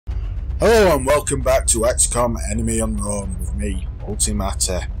Hello and welcome back to XCom Enemy Unknown with me,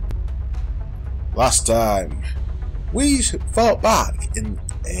 Ultimata. Last time, we fought back in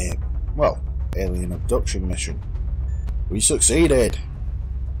a, alien abduction mission. We succeeded.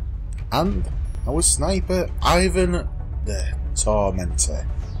 And our sniper, Ivan the Tormentor,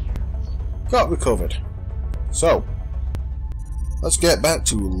 got recovered. So, let's get back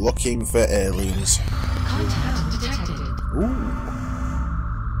to looking for aliens. Contact detected. Ooh.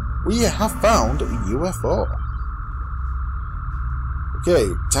 We have found a UFO.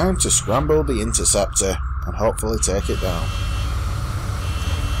 Okay, time to scramble the interceptor and hopefully take it down.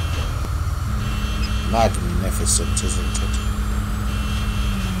 Magnificent, isn't it?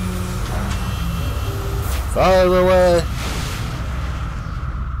 Fire away!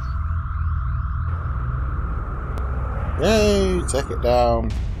 Yay, take it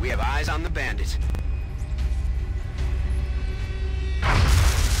down. We have eyes on the bandit.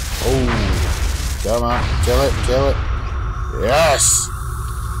 Oh, come on, kill it, kill it. Yes!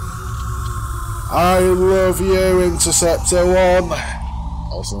 I love you, Interceptor 1!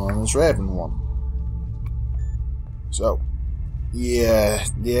 Also known as Raven 1. So, yeah,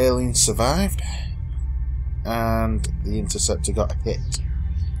 the alien survived, and the Interceptor got hit.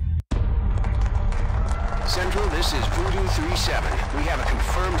 Central, this is Voodoo 37. We have a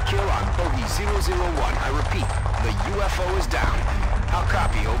confirmed kill on Bogey 001. I repeat, the UFO is down. I'll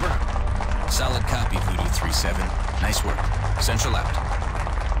copy, over. Solid copy, Voodoo 37. Nice work. Central out.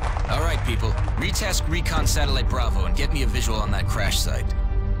 Alright, people. Retask Recon Satellite Bravo and get me a visual on that crash site.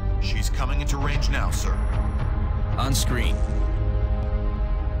 She's coming into range now, sir. On screen.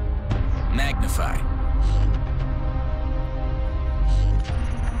 Magnify.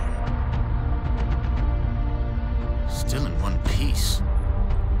 Still in one piece.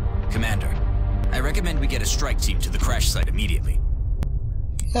 Commander, I recommend we get a strike team to the crash site immediately.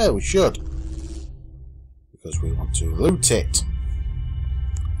 Yeah, we should. Because we want to loot it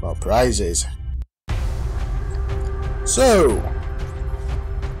for prizes. So,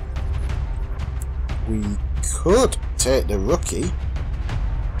 we could take the rookie.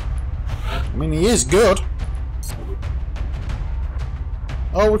 I mean, he is good.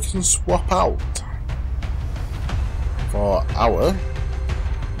 Or we can swap out for our... Hold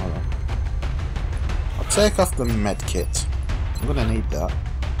on. I'll take off the medkit. I'm gonna need that.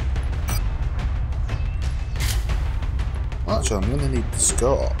 Actually, I'm gonna need the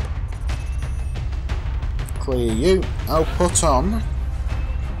scope. Clear you. I'll put on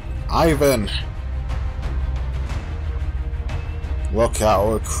Ivan. Look at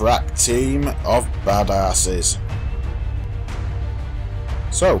our crack team of badasses.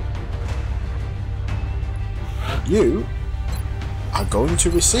 So, you are going to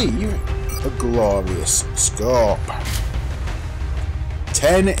receive a glorious scope.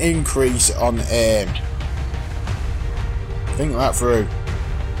 10 increase on aim. Think that through.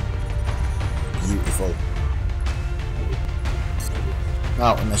 Beautiful.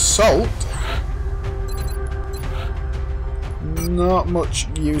 Now, an assault. Not much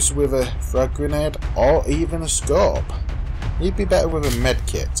use with a frag grenade or even a scope. You'd be better with a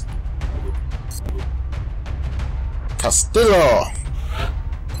medkit. Castillo!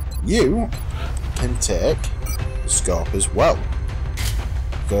 You can take the scope as well.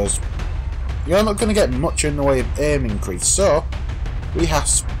 Because you're not going to get much in the way of aim increase, so we have,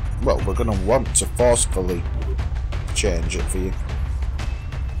 we're going to want to forcefully change it for you.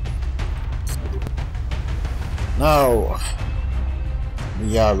 Now,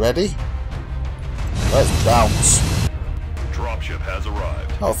 we are ready. Let's bounce. Dropship has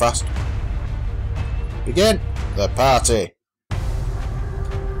arrived. How fast? Begin the party.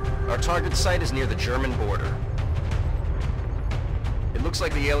 Our target site is near the German border. It looks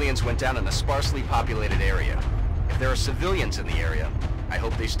like the aliens went down in a sparsely populated area. If there are civilians in the area, I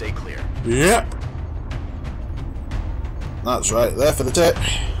hope they stay clear. Yep. That's right, there for the tip.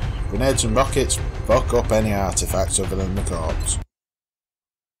 Grenades and rockets fuck up any artifacts other than the corpse.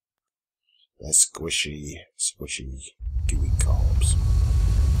 They're squishy, gooey corpse.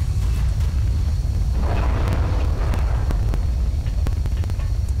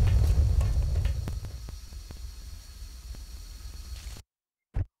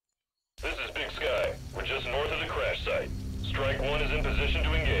 This is Big Sky. We're just north of the crash site. Strike 1 is in position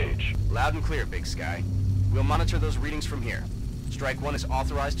to engage. Loud and clear, Big Sky. We'll monitor those readings from here. Strike 1 is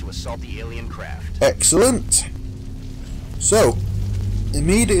authorized to assault the alien craft. Excellent. So,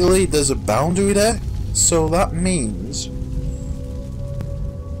 immediately there's a boundary there, so that means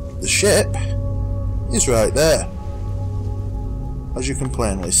the ship is right there, as you can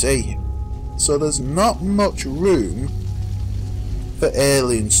plainly see. So there's not much room for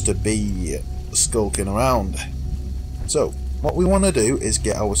aliens to be skulking around. So, what we want to do is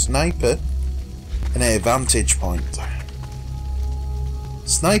get our sniper in a vantage point.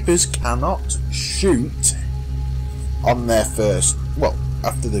 Snipers cannot shoot on their first, well,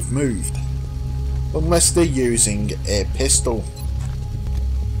 after they've moved, unless they're using a pistol,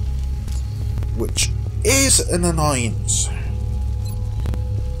 which is an annoyance.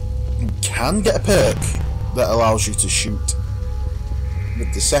 You can get a perk that allows you to shoot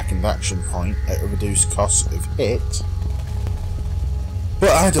with the second action point at a reduced cost of hit, but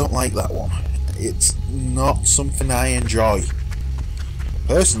I don't like that one. It's not something I enjoy.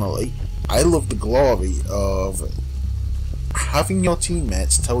 Personally, I love the glory of having your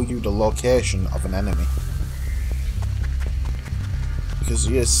teammates tell you the location of an enemy, because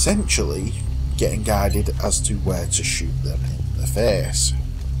you're essentially getting guided as to where to shoot them in the face.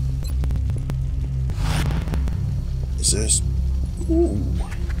 Is this? Ooh.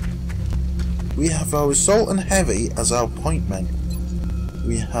 We have our assault and heavy as our point men.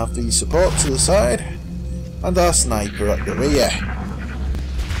 We have the support to the side and our sniper at the rear.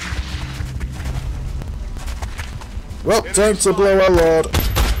 Well, time to blow our load.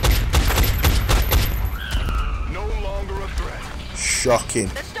 No longer a threat. Shocking.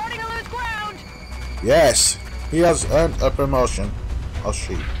 They're starting to lose ground. Yes, he has earned a promotion. Or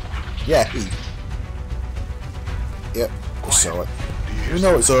she. Yeah, he. Yep, we saw it. We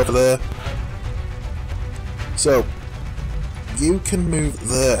know it's over there. So, you can move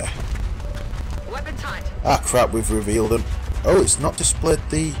there. Weapon tight. Ah crap, we've revealed him. Oh, it's not displayed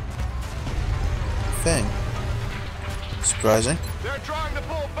the thing. Surprising. They're trying to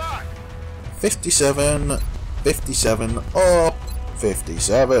pull back. 57, 57, or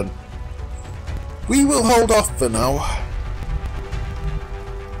 57. We will hold off for now.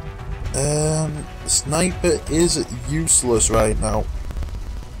 The sniper is useless right now.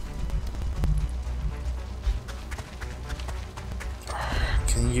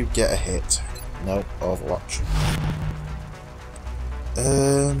 Can you get a hit? No, Overwatch.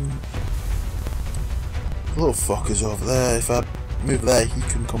 Little fucker's over there. If I move there, he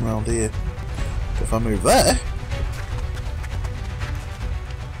can come around here. If I move there,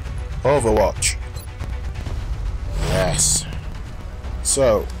 Overwatch. Yes.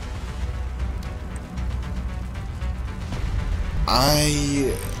 So,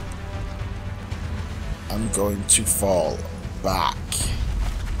 I am going to fall back.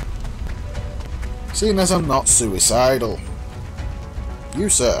 Seeing as I'm not suicidal. You,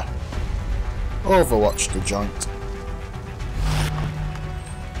 sir. Overwatch the joint.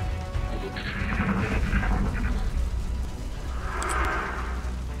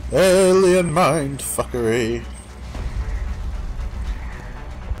 Alien mind fuckery.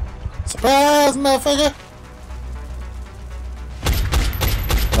 Surprise, motherfucker!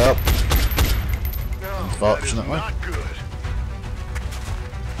 Nope. No, Unfortunately. that is not good.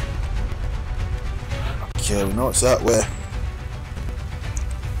 Okay, we know it's that way.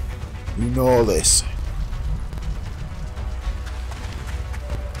 You know this.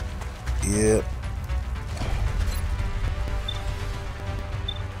 Yep.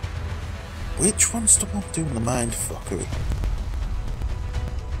 Which one's the one doing the mind fuckery?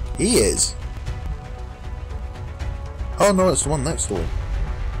 He is. Oh no, it's the one next to him.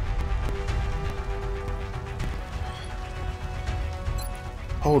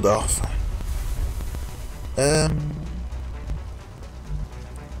 Hold off.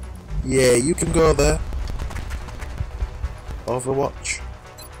 Yeah, you can go there. Overwatch.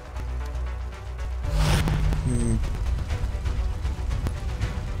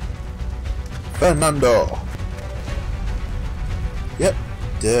 Fernando. Yep,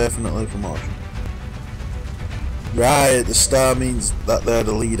 definitely promotion. Right, the star means that they're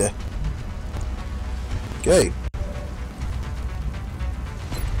the leader. Okay.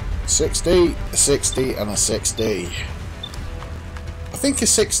 60, a 60, and a 60. I think a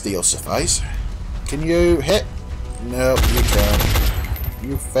 60 will suffice. Can you hit? No, you can't.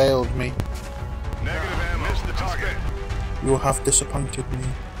 You failed me. Negative ammo. Missed the target. You have disappointed me.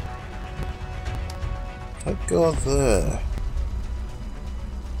 I'd go there.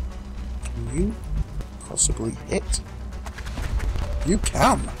 Can you possibly hit? You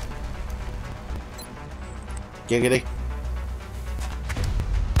can. Giggity.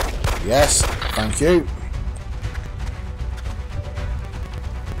 Yes, thank you.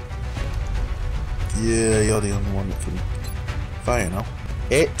 Yeah, you're the only one that can fire now.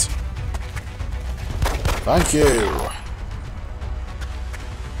 Hit. Thank you.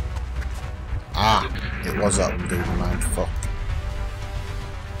 Ah, it was that one doing the mind fuck.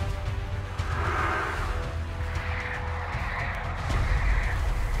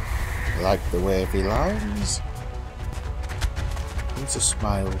 Like the wavy lines. Brings a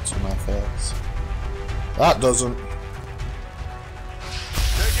smile to my face. That doesn't.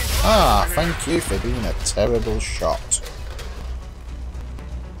 Ah, thank you for being a terrible shot.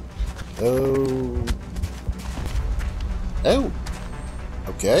 Oh. Oh.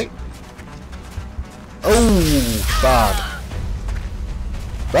 Okay. Oh, bad.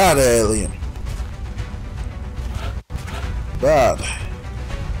 Bad alien. Bad.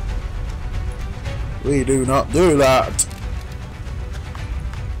 We do not do that.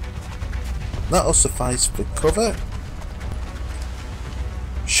 That'll suffice for cover.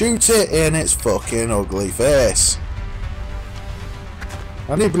 Shoot it in its fucking ugly face.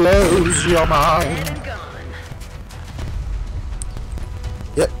 And it blows your mind.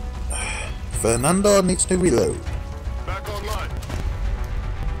 Yep. Fernando needs to reload. Back online.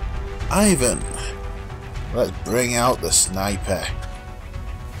 Ivan. Let's bring out the sniper.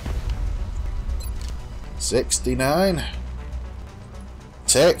 69.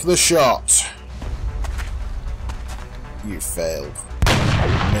 Take the shot. You failed.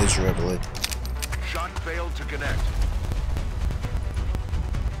 Miserably. Shot failed to connect.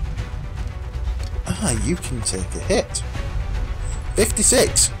 Ah, you can take a hit.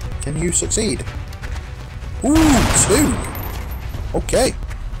 56. Can you succeed? Ooh, 2. Okay.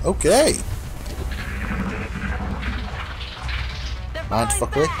 Okay.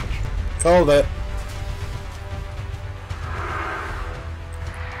 Mindfuckery. Called it.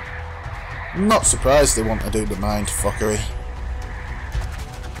 I'm not surprised they want to do the mindfuckery.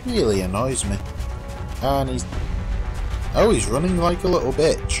 Really annoys me. And he's... Oh, he's running like a little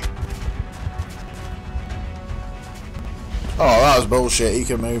bitch. Oh, that was bullshit. He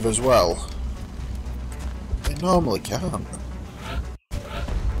can move as well. He normally can't.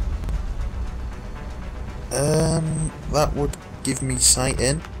 That would give me sight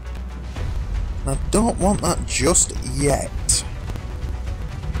in. I don't want that just yet.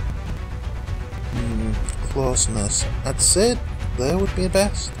 Closeness. I'd say there would be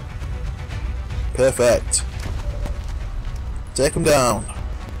best. Perfect. Take him down.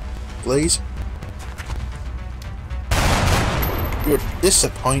 Please. You're a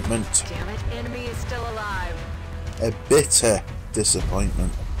disappointment. Damn it, enemy is still alive. A bitter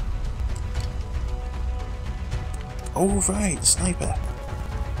disappointment. Oh right, sniper.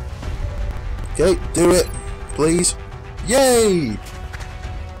 Okay, do it, please. Yay!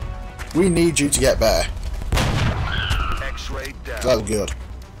 We need you to get better. X-ray down. That's good.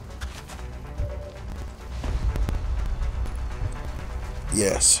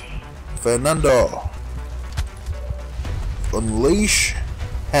 Yes. Fernando. Unleash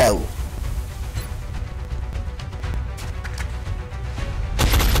hell.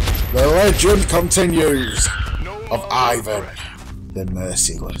 The legend continues of Ivan the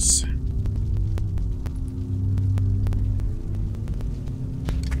Merciless.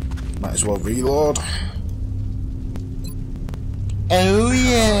 Might as well reload. Oh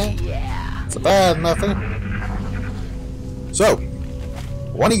yeah. It's a bad nothing. So,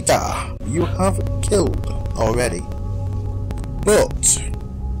 Juanita, you have killed already. But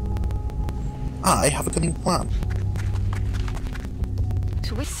I have a cunning plan.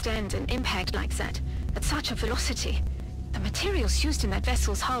 To withstand an impact like that, at such a velocity, the materials used in that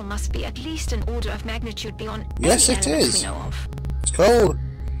vessel's hull must be at least an order of magnitude beyond Yes, any it elements is. we know of. It's called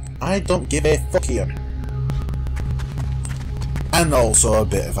I don't give a fuckian. And also a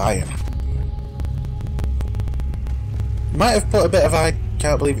bit of iron. Might have put a bit of I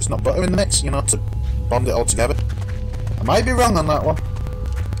can't believe it's not butter in the mix, you know, to bond it all together. I might be wrong on that one.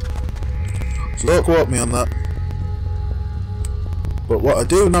 So don't quote me on that. But what I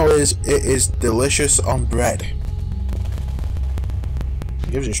do know is it is delicious on bread.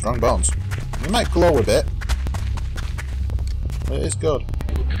 It gives you strong bones. It might glow a bit. But it is good.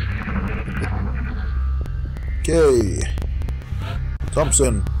 Okay.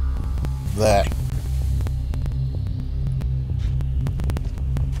 Thompson. There.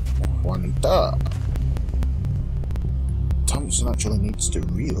 Juanita. Thompson actually needs to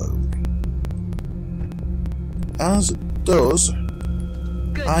reload. As does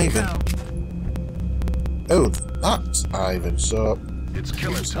Good Ivan. to go. Oh, that's Ivan, so It's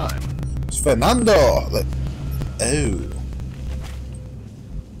killer time. it's Fernando. Oh.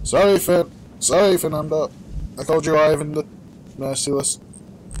 Sorry, Fernando. I called you Ivan the Merciless.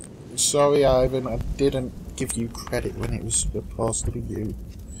 Sorry, Ivan, I didn't give you credit when it was supposed to be you.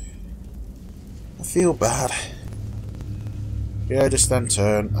 I feel bad. Yeah, just then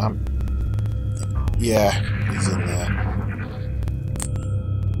turn. Yeah, he's in there.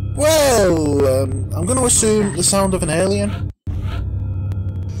 Well, I'm going to assume the sound of an alien.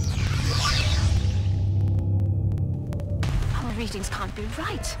 readings can't be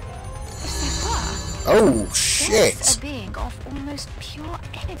right. If they were, Oh there's shit! a being of almost pure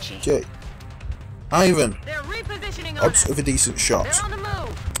energy. Okay. Ivan, They're repositioning on odds us. of a decent shot. They're on the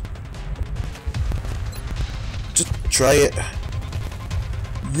move. Just try it.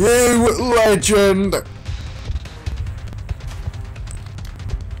 You legend!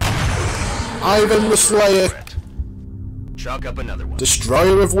 Ivan the Slayer, Chalk up another one.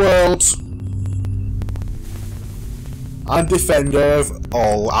 destroyer of worlds, and defender of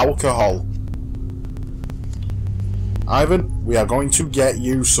all alcohol. Ivan, we are going to get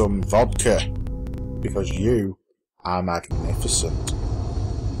you some vodka, because you are magnificent.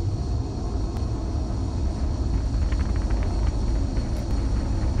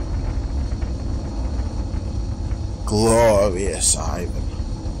 Glorious Ivan.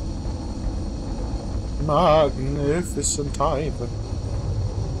 Magnificent Ivan.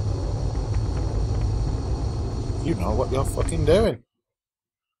 You know what you're fucking doing.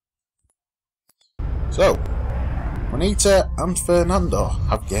 So, Juanita and Fernando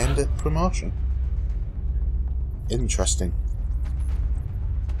have gained a promotion. Interesting.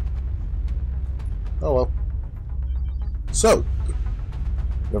 Oh well. So,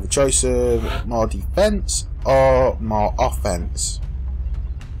 you have a choice of more defense or more offense.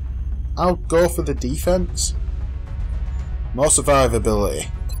 I'll go for the defense. More survivability.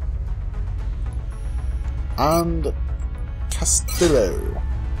 And Castillo.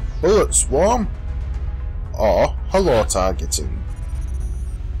 Bullet Swarm or Hollow Targeting.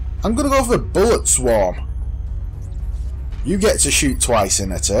 I'm gonna go for Bullet Swarm. You get to shoot twice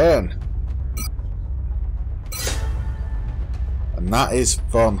in a turn. And that is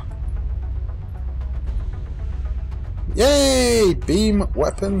fun. Yay! Beam,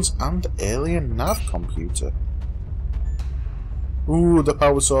 weapons, and alien nav computer. Ooh, the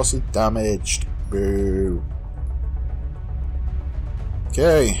power source is damaged. Boo.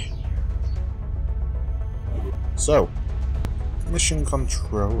 Okay. So, mission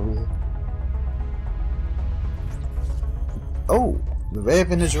control. Oh, the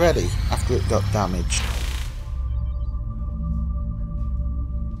Raven is ready after it got damaged.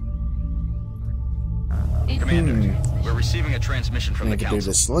 Commander, we're receiving a transmission from the Need to do council.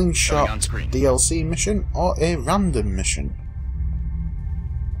 the slingshot Going on screen. DLC mission or a random mission.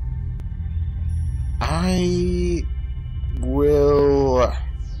 I will.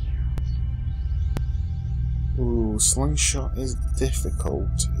 Ooh, slingshot is difficult.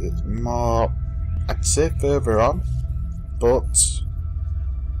 It's more, I'd say, further on, but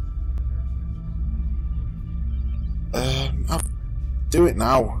I'll do it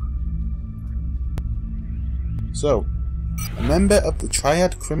now. So, a member of the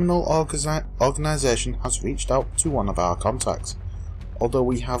Triad Criminal Organisation has reached out to one of our contacts. Although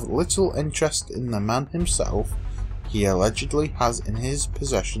we have little interest in the man himself, he allegedly has in his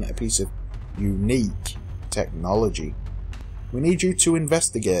possession a piece of unique technology. We need you to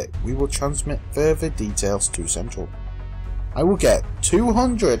investigate. We will transmit further details to Central. I will get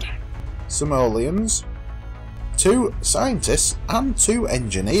 200 simoleons, 2 scientists, and 2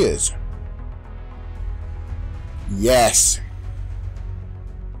 engineers. Yes!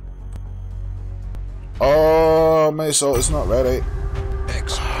 Oh, my assault is not ready.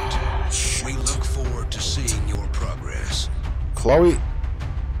 Excellent. We look forward to seeing your progress. Chloe?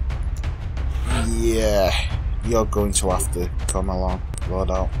 Yeah, you're going to have to come along, load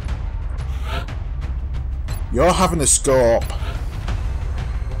out. You're having a scope.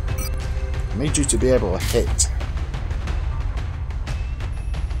 I need you to be able to hit.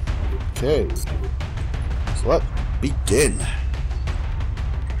 Okay. So let's begin.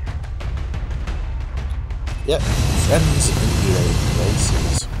 Yep, friends invade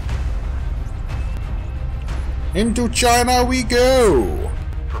places. Into China we go!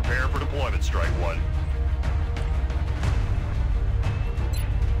 Prepare for deployment, Strike One.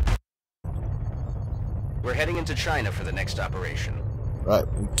 We're heading into China for the next operation. Right,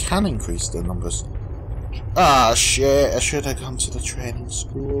 we can increase the numbers. Ah, shit, I should have gone to the training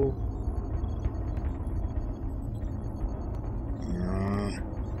school.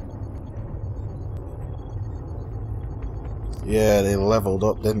 Yeah, they leveled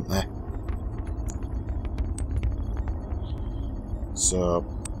up, didn't they? So,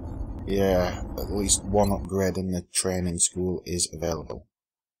 yeah, at least one upgrade in the training school is available.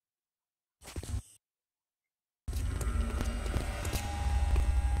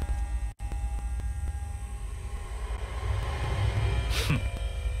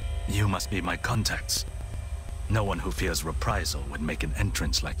 You must be my contacts. No one who fears reprisal would make an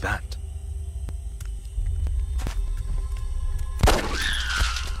entrance like that.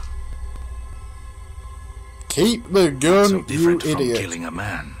 Keep the gun, So you different from idiot. killing a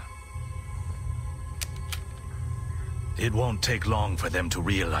man. It won't take long for them to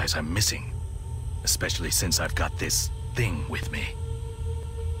realize I'm missing. Especially since I've got this thing with me.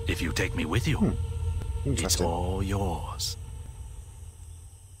 If you take me with you, it's Interesting. all yours.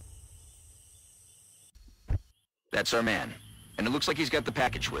 That's our man. And it looks like he's got the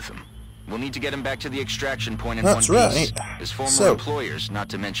package with him. We'll need to get him back to the extraction point in That's one piece. right. His former So- employers, not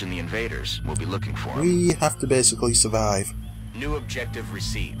to mention the invaders, will be looking for him. We have to basically survive. New objective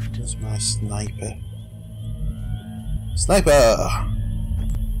received. Where's my sniper? Sniper!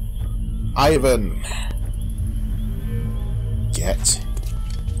 Ivan! Get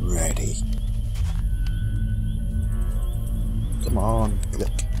ready. Come on, click.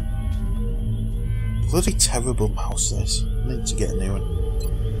 Bloody terrible mouse this. Need to get a new one.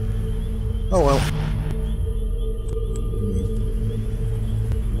 Oh well.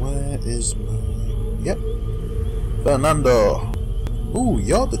 Where is my... Yep. Fernando! Ooh,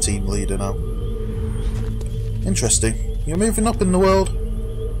 you're the team leader now. Interesting. You're moving up in the world.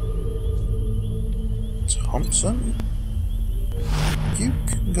 Thompson? You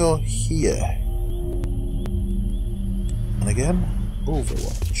can go here. And again,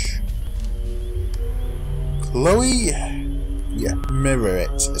 Overwatch. Chloe? Yeah, mirror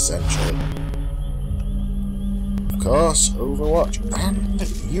it, essentially. Of course, Overwatch. And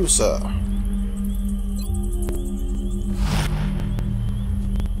you, sir.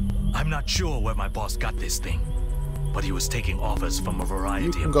 I'm not sure where my boss got this thing, but he was taking offers from a variety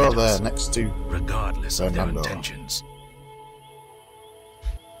You can of go bidders, there next to regardless of their Fernando. intentions.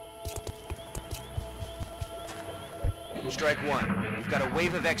 Strike one. We've got a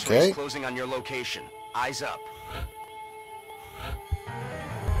wave of X-rays Okay. closing on your location. Eyes up.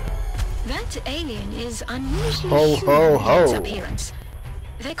 That alien is unusually Ho, human ho, in its ho. appearance.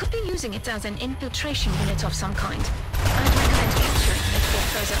 They could be using it as an infiltration unit of some kind. I'd recommend capturing it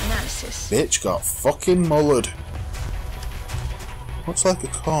for further analysis. bitch got fucking mullered. Looks like a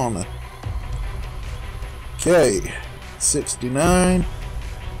corner. Okay, 69.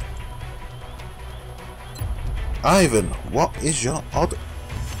 Ivan, what is your odd...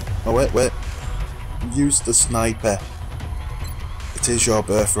 Oh wait. Use the sniper. It is your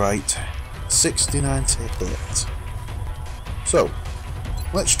birthright. 69 to hit. So,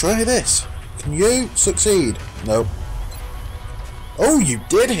 let's try this. Can you succeed? No. Oh, you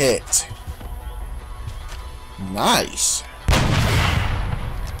did hit! Nice!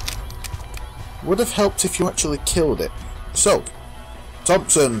 Would have helped if you actually killed it. So,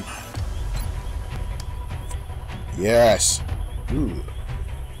 Thompson. Yes. Ooh.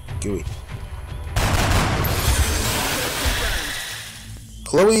 Gooey.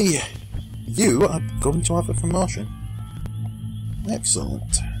 Chloe, you are going to have a promotion.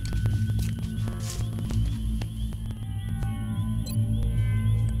 Excellent.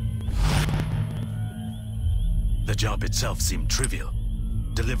 The job itself seemed trivial,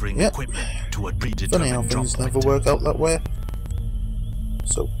 delivering Yep. equipment to a Funny predetermined how drop things point. never work out that way.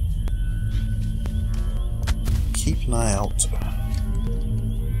 So, keep an eye out.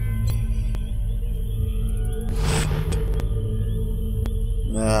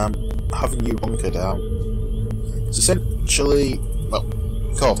 Having you hunker down. It's essentially, well,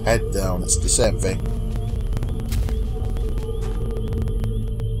 called head down, it's the same thing.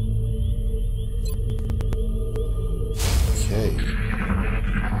 Okay.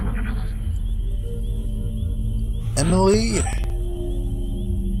 Emily?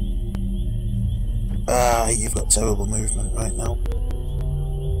 You've got terrible movement right now.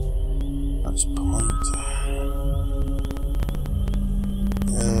 That's point.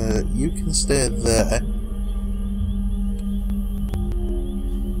 You can stay there.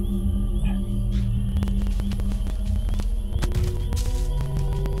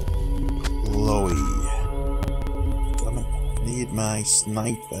 Chloe. Damn it. I need my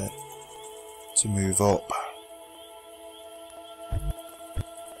sniper to move up.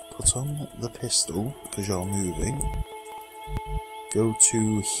 Put on the pistol because you're moving. Go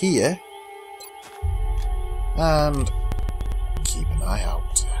to here. And keep an eye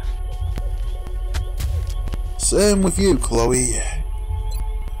out. Same with you, Chloe.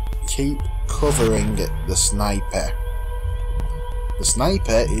 Keep covering the sniper. The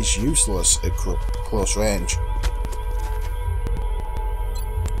sniper is useless at close range.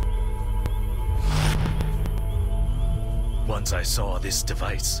 Once I saw this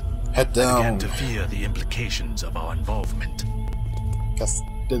device, Head I began down. to fear the implications of our involvement.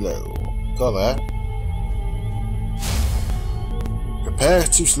 Castillo. Go there. Prepare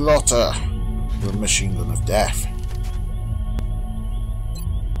to slaughter the machine gun of death.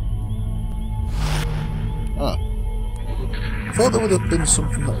 I thought there would have been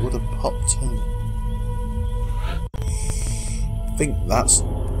something that would have popped in. I think that's...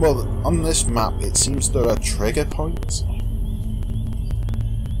 well, on this map it seems there are trigger points.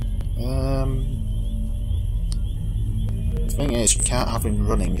 The thing is, you can't have him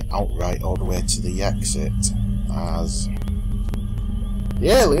running outright all the way to the exit, as the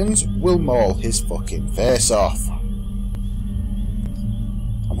aliens will maul his fucking face off.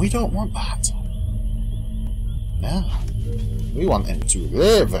 And we don't want that. No. We want him to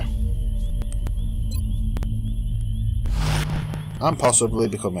live. And possibly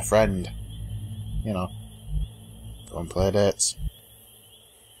become a friend. You know. Go on play dates.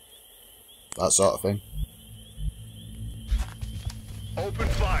 That sort of thing. Open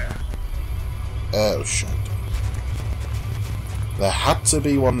fire. Oh shit. There had to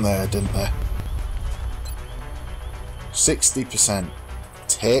be one there, didn't there? 60%.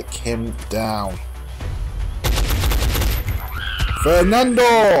 Take him down.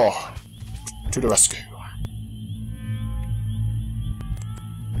 Fernando! To the rescue.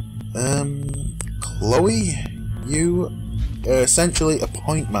 Chloe, you are essentially a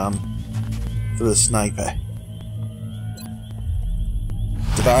point man for the sniper.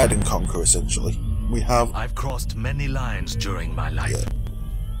 Divide and conquer, essentially. We have... I've crossed many lines during my life, yeah.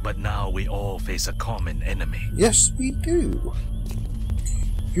 But now we all face a common enemy. Yes, we do.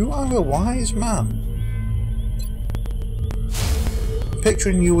 You are a wise man.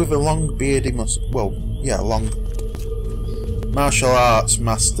 Picturing you with a long beardy long martial arts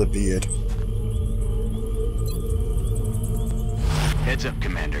master beard. Heads up,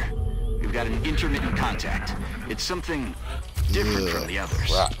 Commander. We've got an intermittent contact. It's something different from the others.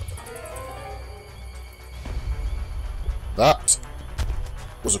 Crap. That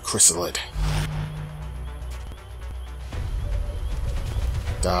was a chrysalid.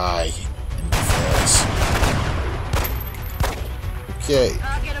 Die in the face. Okay.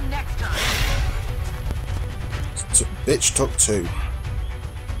 I'll get him next time. Bitch took 2.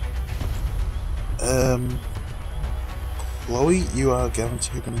 Chloe, you are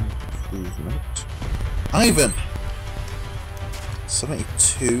guaranteed an improvement. Ivan!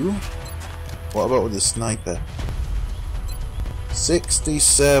 72. What about with the sniper?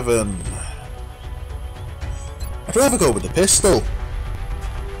 67. I'd rather go with the pistol.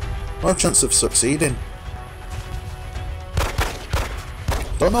 More chance of succeeding.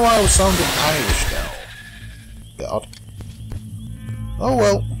 Don't know why I was sounding Irish there. Bit odd. Oh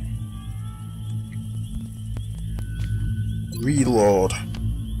well. Reload.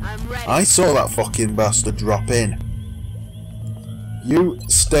 I'm ready. I saw that fucking bastard drop in. You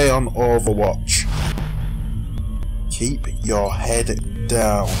stay on Overwatch. Keep your head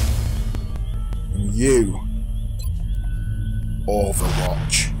down. And you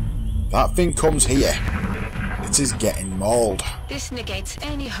Overwatch. That thing comes here. It is getting mauled. This negates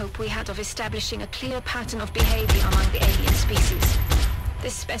any hope we had of establishing a clear pattern of behavior among the alien species.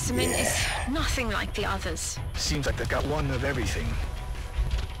 This specimen is nothing like the others. Seems like they've got one of everything.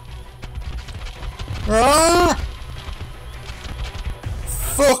 Ah!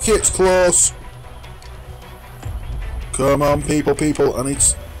 Fuck, it's close. Come on, people, I need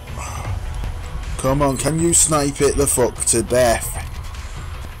to... Come on, can you snipe it the fuck to death?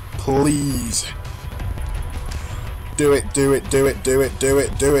 Please. Do it, do it, do it, do it, do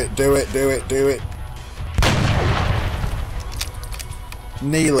it, do it, do it, do it, do it.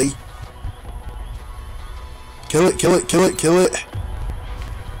 Nearly. Kill it, kill it, kill it, kill it.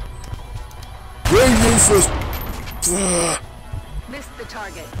 You're useless. Missed the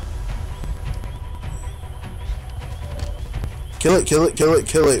target. Kill it, kill it, kill it,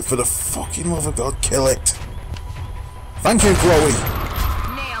 kill it. For the fucking love of God, kill it. Thank you, Chloe.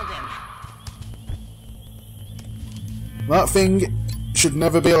 Nailed him. That thing should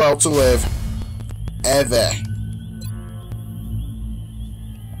never be allowed to live. Ever.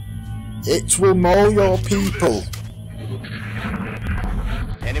 It will maul your people.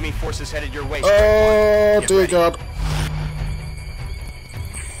 Enemy forces headed your way. Oh, dear God.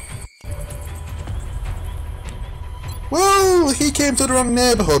 Well, he came to the wrong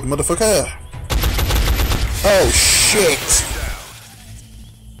neighbourhood, motherfucker. Oh, shit.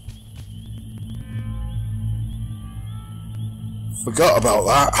 Forgot about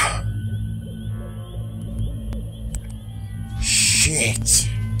that. Shit.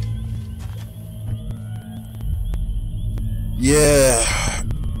 Yeah.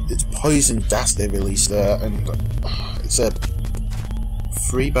 It's poison gas they released there, and it's a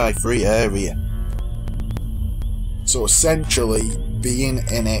 3x3 area. So essentially, being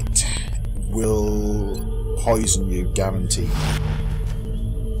in it will poison you, guaranteed.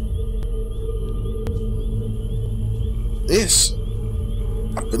 this,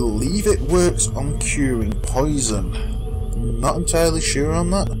 I believe it works on curing poison. I'm not entirely sure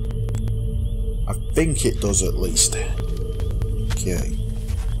on that. I think it does at least. Okay.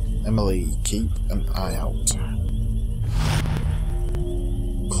 Emily, keep an eye out.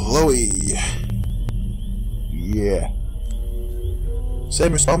 Chloe. Yeah.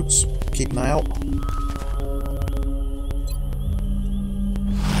 Same response. Keep an eye out.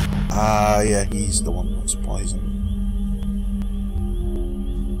 Ah, yeah, he's the one that's poisoned.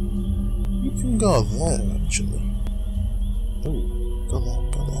 You can go there, actually. Oh, go there,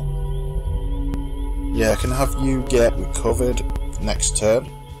 go there. Yeah, I can have you get recovered next turn.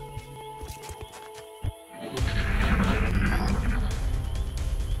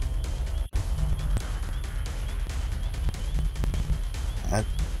 I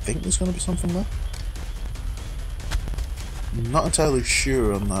think there's going to be something there. I'm not entirely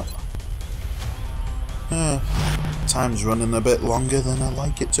sure on that. Time's running a bit longer than I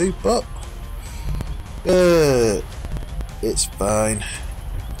like it to, but it's fine.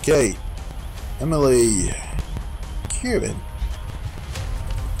 Okay, Emily, curing.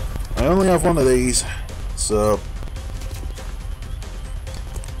 I only have one of these, so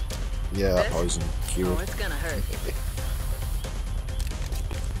yeah, that poison cure. Oh, it's gonna hurt.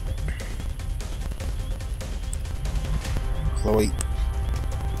 Chloe,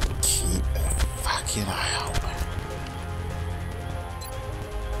 keep a fucking eye out.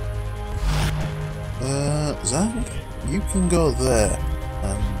 Zach, you can go there,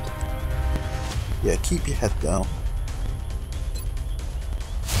 and yeah, keep your head down.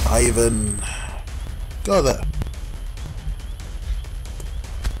 Ivan, go there.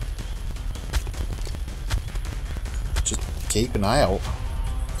 Just keep an eye out.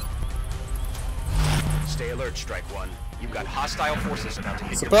 Stay alert, Strike One. You've got hostile forces about to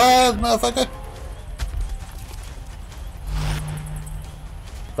hit Surprise, motherfucker!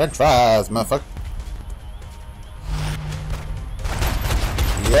 French fries, motherfucker.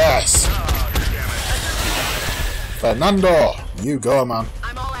 Yes! Fernando, you go, man.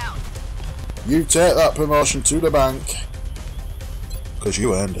 I'm all out. You take that promotion to the bank. Because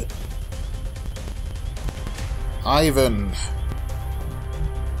you earned it. Ivan.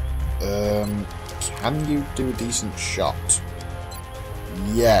 Can you do a decent shot?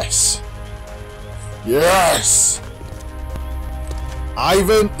 Yes. Yes!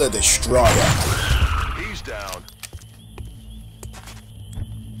 Ivan the Destroyer. He's down.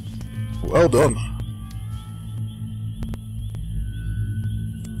 Well done.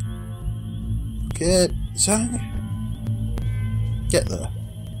 Okay, so get there.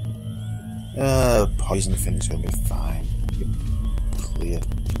 Poison thing's gonna be fine. Clear.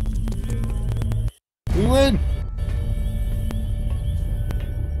 We win!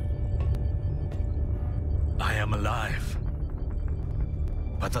 I am alive.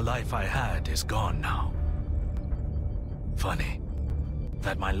 But the life I had is gone now. Funny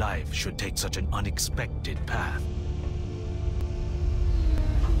that my life should take such an unexpected path.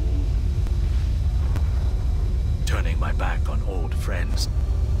 Turning my back on old friends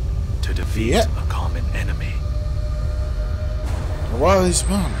to defeat a common enemy. A wise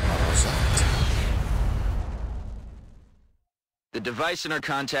man, what was that? The device and our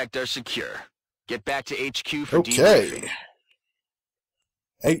contact are secure. Get back to HQ for Okay.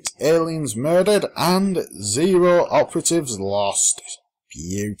 8 aliens murdered and 0 operatives lost.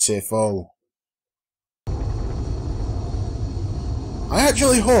 Beautiful. I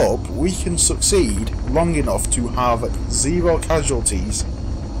actually hope we can succeed long enough to have 0 casualties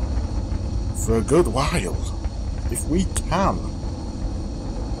for a good while. If we can,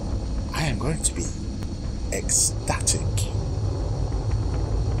 I am going to be ecstatic.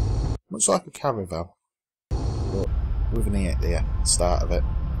 Much like a caravan, but with an E at the start of it.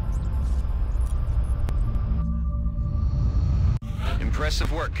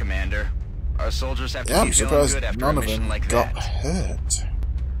 Impressive work, Commander. Our soldiers have to Yeah, be I'm feeling surprised good after none a of mission them like got that. hurt.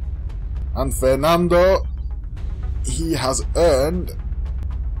 And Fernando, he has earned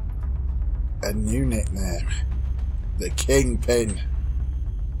a new nickname, the Kingpin.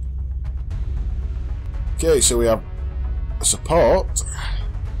 Okay, so we have support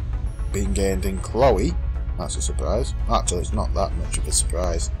being gained in Chloe. That's a surprise. Actually, it's not that much of a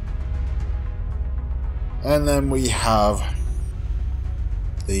surprise. And then we have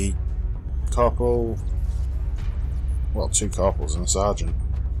the corporal, well, 2 corporals and a sergeant.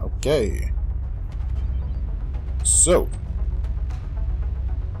 Okay. So,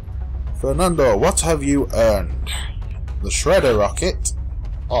 Fernando, what have you earned? The Shredder Rocket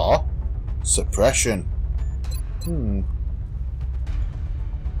or Suppression?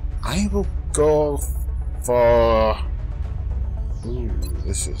 I will go for Ooh,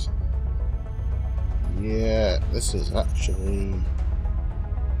 this is... Yeah, this is actually...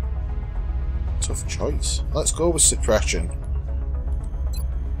 tough choice. Let's go with suppression.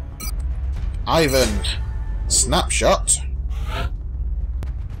 Ivan, snapshot.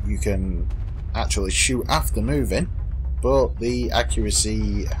 You can actually shoot after moving, but the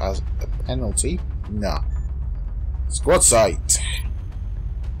accuracy has a penalty. No. Squad sight.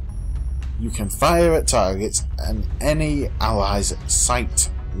 You can fire at targets and any allies'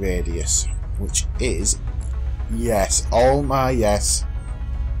 sight radius, which is, yes, all my yes,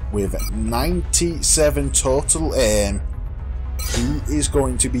 with 97 total aim. He is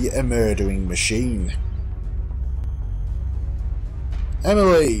going to be a murdering machine.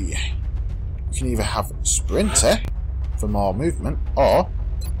 Emily, you can either have Sprinter for more movement or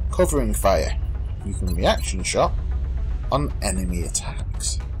covering fire. You can reaction shot on enemy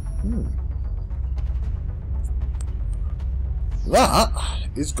attacks. That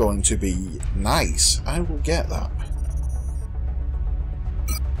is going to be nice. I will get that.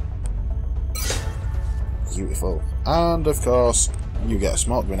 Beautiful. And of course, you get a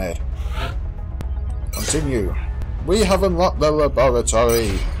smoke grenade. Continue. We have unlocked the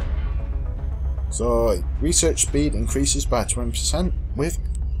laboratory. So, research speed increases by 20% with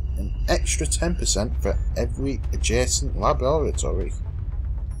an extra 10% for every adjacent laboratory.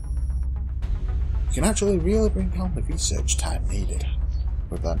 You can actually really bring down the research time needed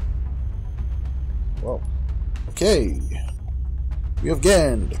with them. Whoa. Okay. We have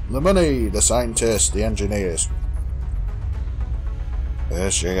gained the money, the scientists, the engineers.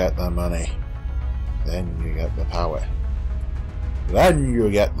 First you get the money, then you get the power, then you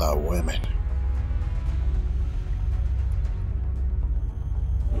get the women.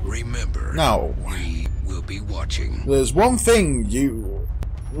 Remember, now, we will be watching. There's one thing you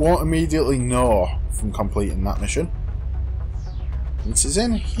won't immediately know from completing that mission. It is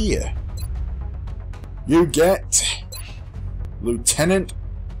in here. You get Lieutenant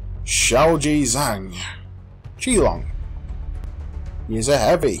Xiaoji Zhang. Qilong. He is a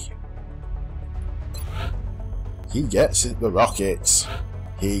heavy. He gets the rockets.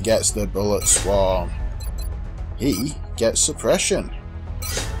 He gets the bullet swarm. He gets suppression.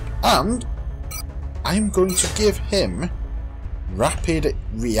 And I'm going to give him rapid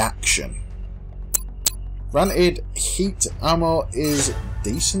reaction. Granted, heat ammo is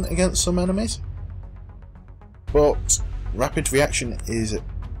decent against some enemies, but rapid reaction is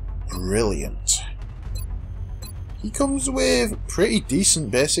brilliant. He comes with pretty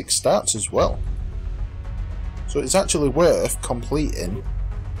decent basic stats as well, so it's actually worth completing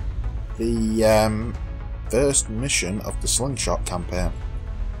the first mission of the Slingshot campaign.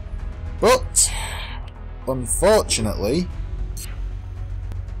 But unfortunately,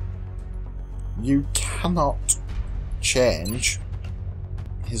 you cannot change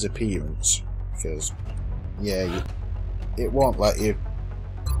his appearance because, yeah, it won't let you.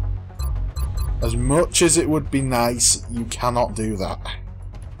 As much as it would be nice, you cannot do that.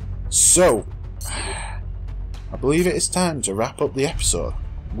 So, I believe it is time to wrap up the episode.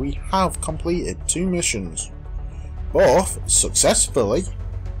 We have completed 2 missions, both successfully,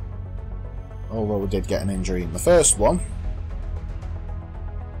 although we did get an injury in the first one.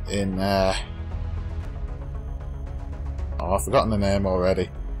 In, oh, I've forgotten the name already.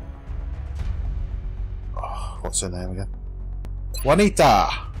 Oh, what's her name again? Juanita!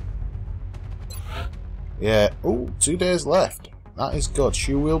 Yeah, oh, 2 days left. That is good.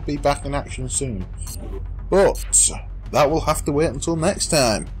 She will be back in action soon. But that will have to wait until next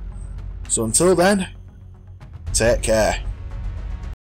time. So until then, take care.